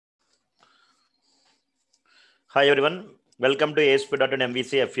Hi everyone, welcome to ASP.NET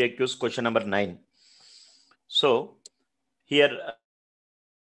MVC FAQs question number 9. So here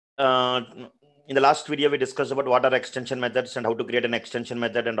in the last video we discussed about what are extension methods and how to create an extension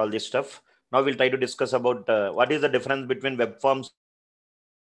method and all this stuff. Now we'll try to discuss about what is the difference between web forms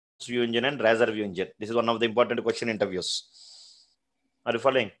view engine and Razor view engine. This is one of the important question interviews. Are you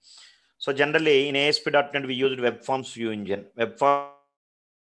following? So generally in ASP.NET we used web forms view engine. Web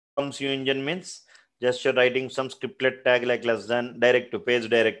forms view engine means just you're writing some scriptlet tag like less than direct to page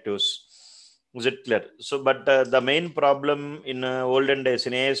directives. Is it clear? So, but the main problem in olden days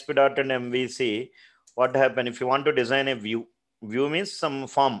in ASP.NET MVC, what happened if you want to design a view means some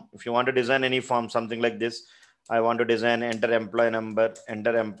form. If you want to design any form, something like this, I want to design enter employee number,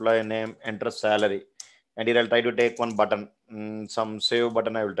 enter employee name, enter salary. And here I'll try to take one button, some save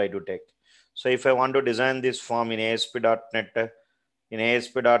button I will try to take. So if I want to design this form in ASP.NET,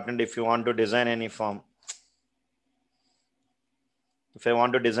 if you want to design any form, if I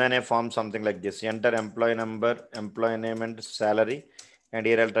want to design a form something like this, enter employee number, employee name and salary, and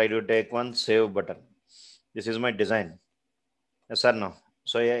here I'll try to take one save button. This is my design. Yes or no?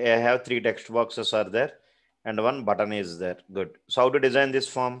 So I have three text boxes are there and one button is there. Good. So how to design this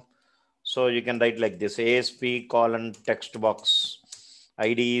form? So you can write like this, ASP colon text box.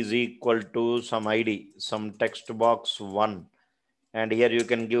 ID is equal to some ID, some text box 1. And here you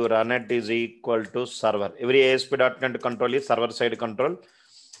can give runnet is equal to server. Every ASP.NET control is server side control.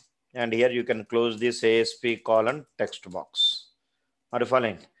 And here you can close this ASP colon text box. Are you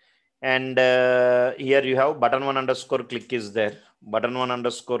following? And here you have button 1 underscore click is there. Button 1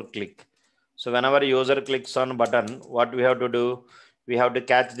 underscore click. So whenever user clicks on button, what we have to do? We have to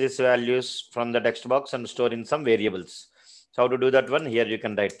catch these values from the text box and store in some variables. So how to do that one? Here you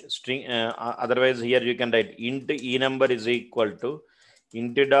can write string. Otherwise, here you can write int e number is equal to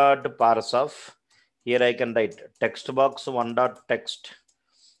int dot parse of. Here I can write text box 1 dot text.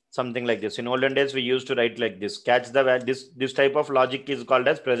 Something like this. In olden days, we used to write like this. Catch the value. This type of logic is called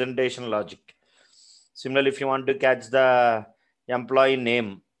as presentation logic. Similarly, if you want to catch the employee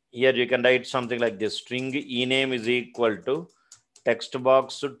name, here you can write something like this. String e name is equal to text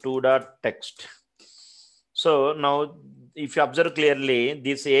box 2 dot text. So now, if you observe clearly,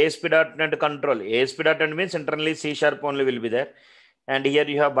 this ASP.NET control, ASP.NET means internally C# only will be there. And here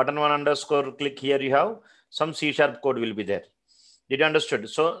you have button 1 underscore click. Here you have some C# code will be there. Did you understood?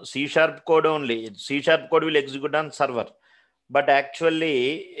 So C# code only. C# code will execute on server. But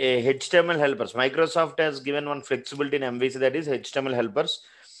actually, HTML helpers. Microsoft has given one flexibility in MVC, that is HTML helpers.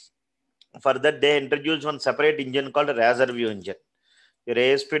 For that, they introduced one separate engine called Razor View engine. Your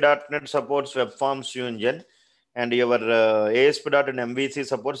ASP.NET supports web forms view engine, and your ASP.NET MVC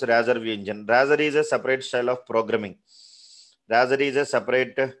supports Razor View engine. Razor is a separate style of programming. Razor is a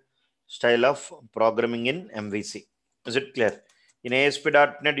separate style of programming in MVC. Is it clear? In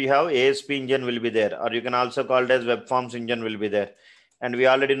ASP.NET, you have ASP engine will be there, or you can also call it as web forms engine will be there. And we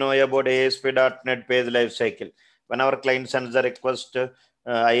already know about ASP.NET page lifecycle. When our client sends the request,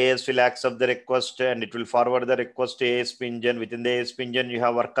 IAS will accept the request and it will forward the request to ASP engine. Within the ASP engine, you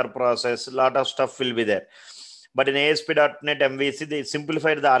have worker process, a lot of stuff will be there. But in ASP.NET MVC, they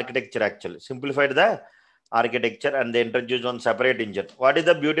simplified the architecture actually. Simplified the architecture and they introduced one separate engine. What is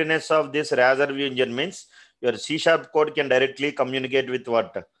the beautiness of this Razor View engine means? Your C# code can directly communicate with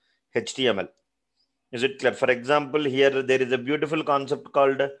what? HTML. Is it clear? For example, here there is a beautiful concept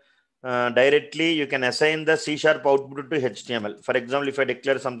called directly you can assign the C# output to HTML. For example, if I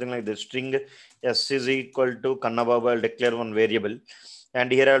declare something like this, string s is equal to Kannababu, I'll declare one variable.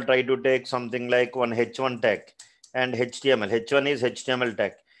 And here I'll try to take something like one h1 tag and HTML. H1 is HTML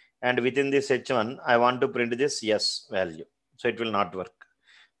tag. And within this h1, I want to print this yes value. So it will not work.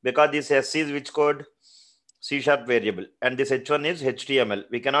 Because this s is which code? C# variable. And this h1 is HTML.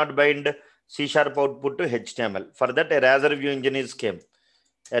 We cannot bind C# output to HTML. For that, a Razor View engine is came.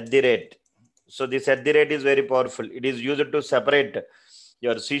 @ So this @ is very powerful. It is used to separate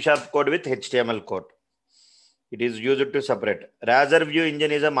your C# code with HTML code. It is used to separate. Razor View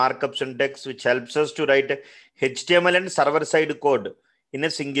engine is a markup syntax which helps us to write HTML and server side code in a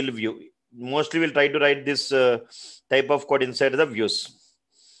single view. Mostly we'll try to write this type of code inside the views.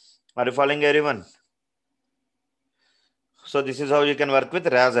 Are you following everyone? So this is how you can work with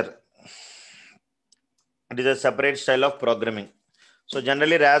Razor. It is a separate style of programming. So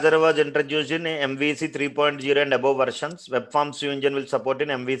generally Razor was introduced in MVC 3.0 and above versions. Web Forms View engine will support in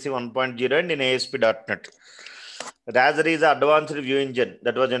MVC 1.0 and in ASP.NET. Razor is the advanced view engine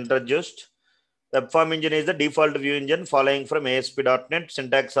that was introduced. Web Form engine is the default view engine following from ASP.NET.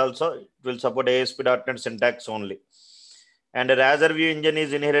 Syntax also it will support ASP.NET syntax only. And Razor View engine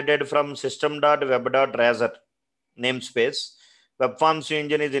is inherited from system.web.razor. namespace. Webforms view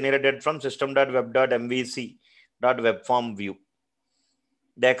engine is inherited from system.web.mvc.webform view.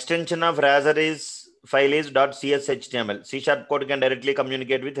 The extension of Razor file is .cshtml. C# code can directly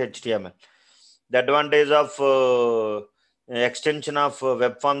communicate with HTML. The advantage of extension of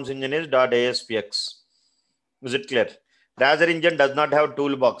Webforms engine is .aspx. Is it clear? Razor engine does not have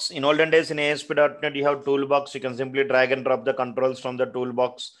toolbox. In olden days in ASP.NET, you have toolbox. You can simply drag and drop the controls from the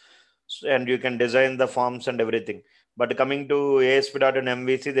toolbox and you can design the forms and everything. But coming to ASP.NET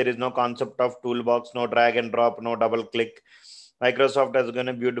MVC, there is no concept of toolbox, no drag and drop, no double click. Microsoft has got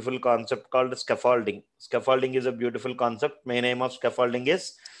a beautiful concept called scaffolding. Scaffolding is a beautiful concept. Main aim of scaffolding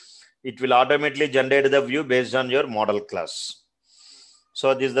is it will automatically generate the view based on your model class.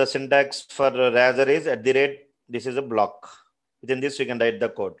 So this is the syntax for Razor is @ this is a block. Within this you can write the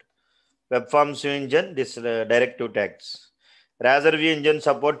code. Webforms view engine, this directive tags. Razor view engine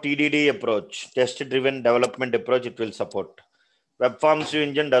support TDD approach, test-driven development approach it will support. Webforms view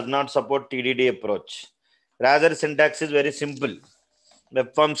engine does not support TDD approach. Razor syntax is very simple.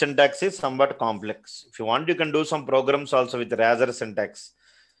 Webform syntax is somewhat complex. If you want, you can do some programs also with Razor syntax.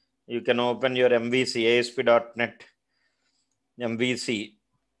 You can open your MVC, ASP.NET MVC.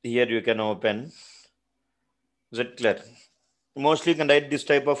 Here you can open. Is it clear? Mostly you can write this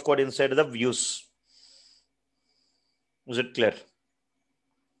type of code inside the views. Is it clear?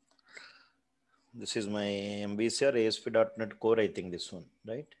 This is my MVC or ASP.NET Core, I think this one,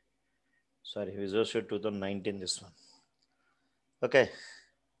 right? Sorry, Visual Studio 2019, this one. Okay.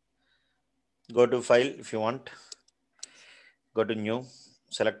 Go to file if you want. Go to new,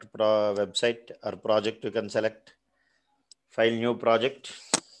 select website or project, you can select. File, new project.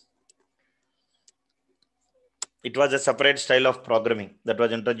 It was a separate style of programming that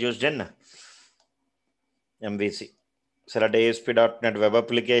was introduced in MVC. Select ASP.NET Web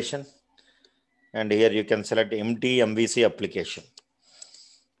Application. And here you can select empty MVC application.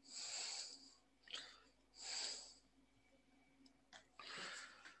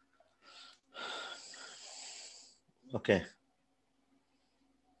 Okay.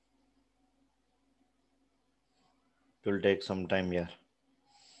 It will take some time here.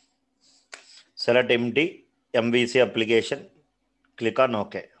 Select empty MVC application. Click on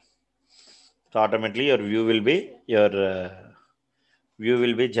OK. So automatically your view will be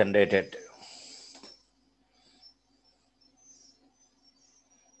generated.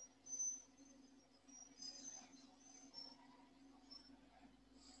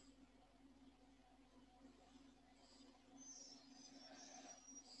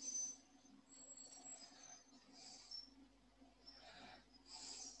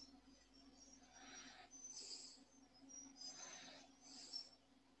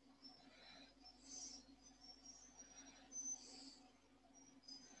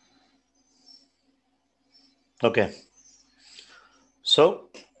 Okay.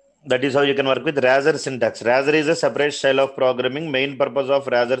 So that is how you can work with Razor syntax. Razor is a separate style of programming. Main purpose of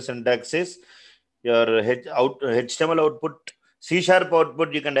Razor syntax is your HTML output, C#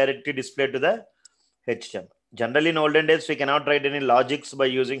 output, you can directly display to the HTML. Generally in olden days, we cannot write any logics by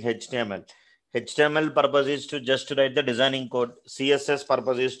using HTML. HTML purpose is to just write the designing code. CSS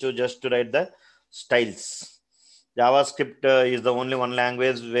purpose is to just write the styles. JavaScript is the only one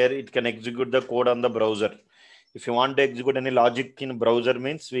language where it can execute the code on the browser. If you want to execute any logic in browser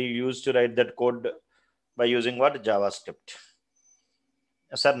means we used to write that code by using what? JavaScript.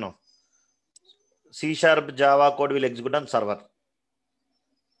 Yes or no? C# Java code will execute on server,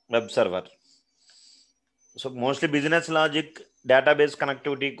 web server. So mostly business logic, database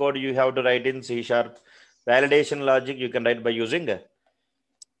connectivity code you have to write in C#. Validation logic you can write by using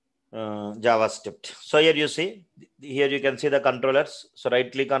JavaScript. So here you see, here you can see the controllers. So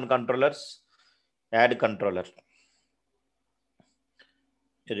right click on controllers, add controller.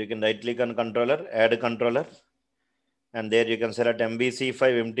 Here you can right click on controller, add controller. And there you can select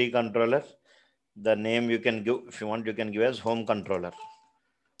MVC5 empty controller. The name you can give, if you want, you can give as home controller.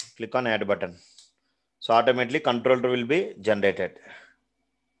 Click on add button. So automatically controller will be generated.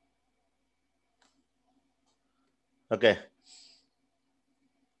 Okay.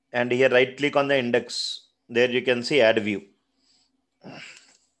 And here right click on the index. There you can see add view.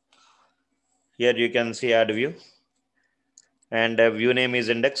 Here you can see add view. And view name is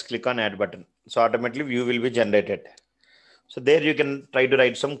index. Click on add button. So automatically view will be generated. So there you can try to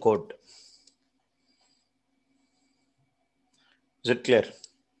write some code. Is it clear?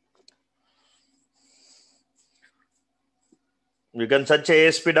 You can search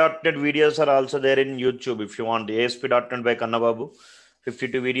ASP.NET videos are also there in YouTube if you want. ASP.NET by Kannababu.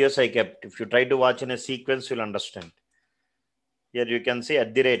 52 videos I kept. If you try to watch in a sequence, you'll understand. Here you can see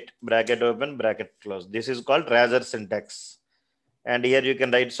at the rate, bracket open, bracket close. This is called Razor syntax. And here you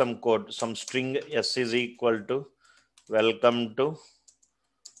can write some code, some string s is equal to welcome to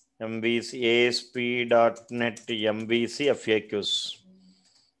MVC ASP.NET MVC FAQs.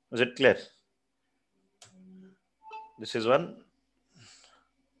 Is it clear? This is one.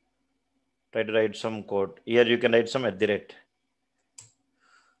 Try to write some code. Here you can write some at the rate.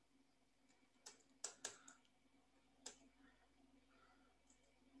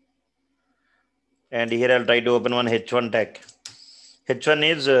 And here I'll try to open one H1 tag. H1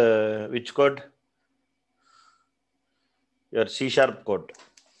 is which code? Your C# code.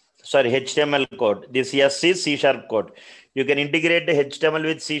 Sorry, HTML code. This S is C# code. You can integrate the HTML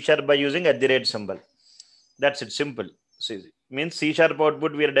with C# by using at the rate symbol. That's it, simple. See, means C#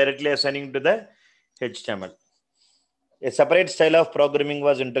 output we are directly assigning to the HTML. A separate style of programming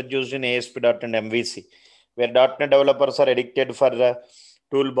was introduced in ASP.NET MVC, where .NET developers are addicted for the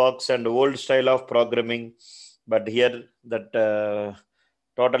toolbox and old style of programming. But here that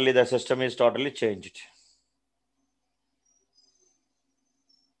totally the system is totally changed.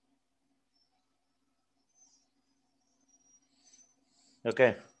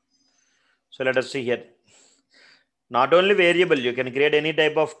 Okay. So let us see here. Not only variable, you can create any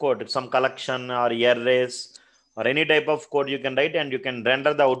type of code, some collection or arrays or any type of code you can write, and you can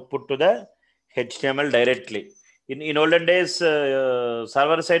render the output to the HTML directly. In olden days,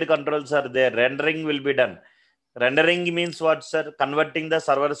 server-side controls are there. Rendering will be done. Rendering means what, sir? Converting the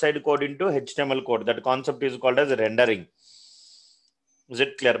server-side code into HTML code. That concept is called as rendering. Is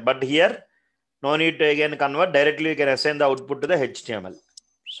it clear? But here, no need to again convert. Directly you can assign the output to the HTML.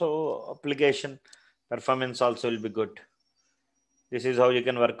 So application performance also will be good. This is how you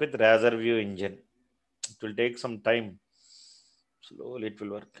can work with Razor View engine. It will take some time. Slowly it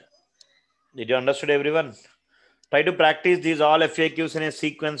will work. Did you understand, everyone? Try to practice these all FAQs in a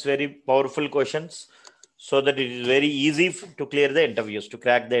sequence, very powerful questions, so that it is very easy to clear the interviews, to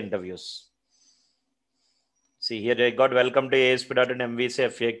crack the interviews. See here, I got welcome to ASP.NET MVC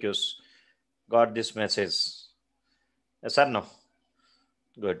FAQs. Got this message. Yes or no?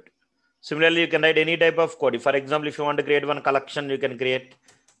 Good. Similarly, you can write any type of code. For example, if you want to create one collection, you can create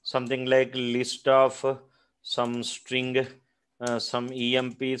something like list of some string, some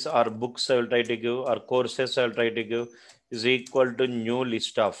EMPs or books I will try to give, or courses I will try to give, is equal to new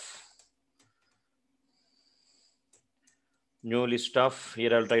list of. New list of,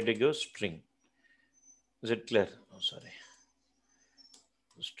 here I'll try to give string. Is it clear? Oh, sorry.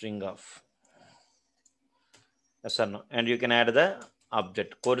 String of. Yes or no? And you can add the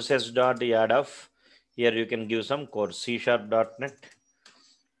object courses.add of. Here you can give some course C#.NET.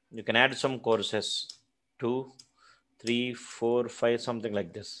 You can add some courses 2, 3, 4, 5, something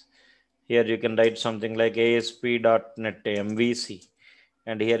like this. Here you can write something like ASP.NET MVC.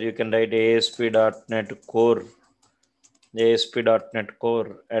 And here you can write ASP.NET core. ASP.NET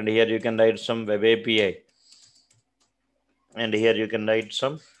core. And here you can write some web API. And here you can write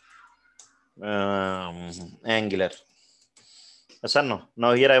some Angular. Yes or no?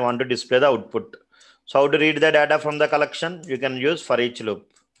 Now here I want to display the output. So how to read the data from the collection? You can use for each loop.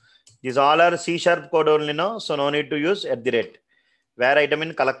 These all are C# code only now, so no need to use at the rate. Where item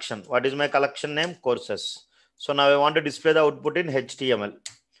in collection? What is my collection name? Courses. So now I want to display the output in HTML.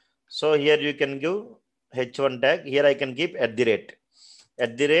 So here you can give H1 tag. Here I can keep at the rate.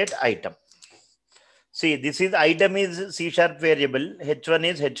 At the rate item. See, this is item is C# variable. H1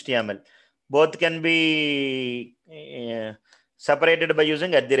 is HTML. Both can be separated by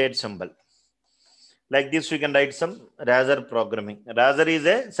using at the rate symbol. Like this, we can write some Razor programming. Razor is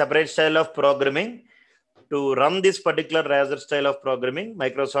a separate style of programming. To run this particular Razor style of programming,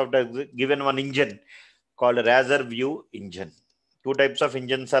 Microsoft has given one engine called Razor View engine. Two types of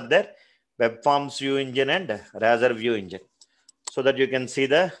engines are there: Web Forms View engine and Razor View engine. So that you can see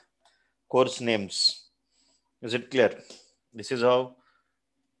the course names. Is it clear? This is how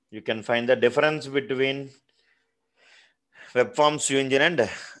you can find the difference between Web Forms View engine and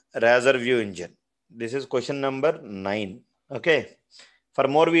Razor View engine. This is question number 9. Okay. For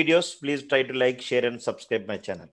more videos, please try to like, share, and subscribe my channel.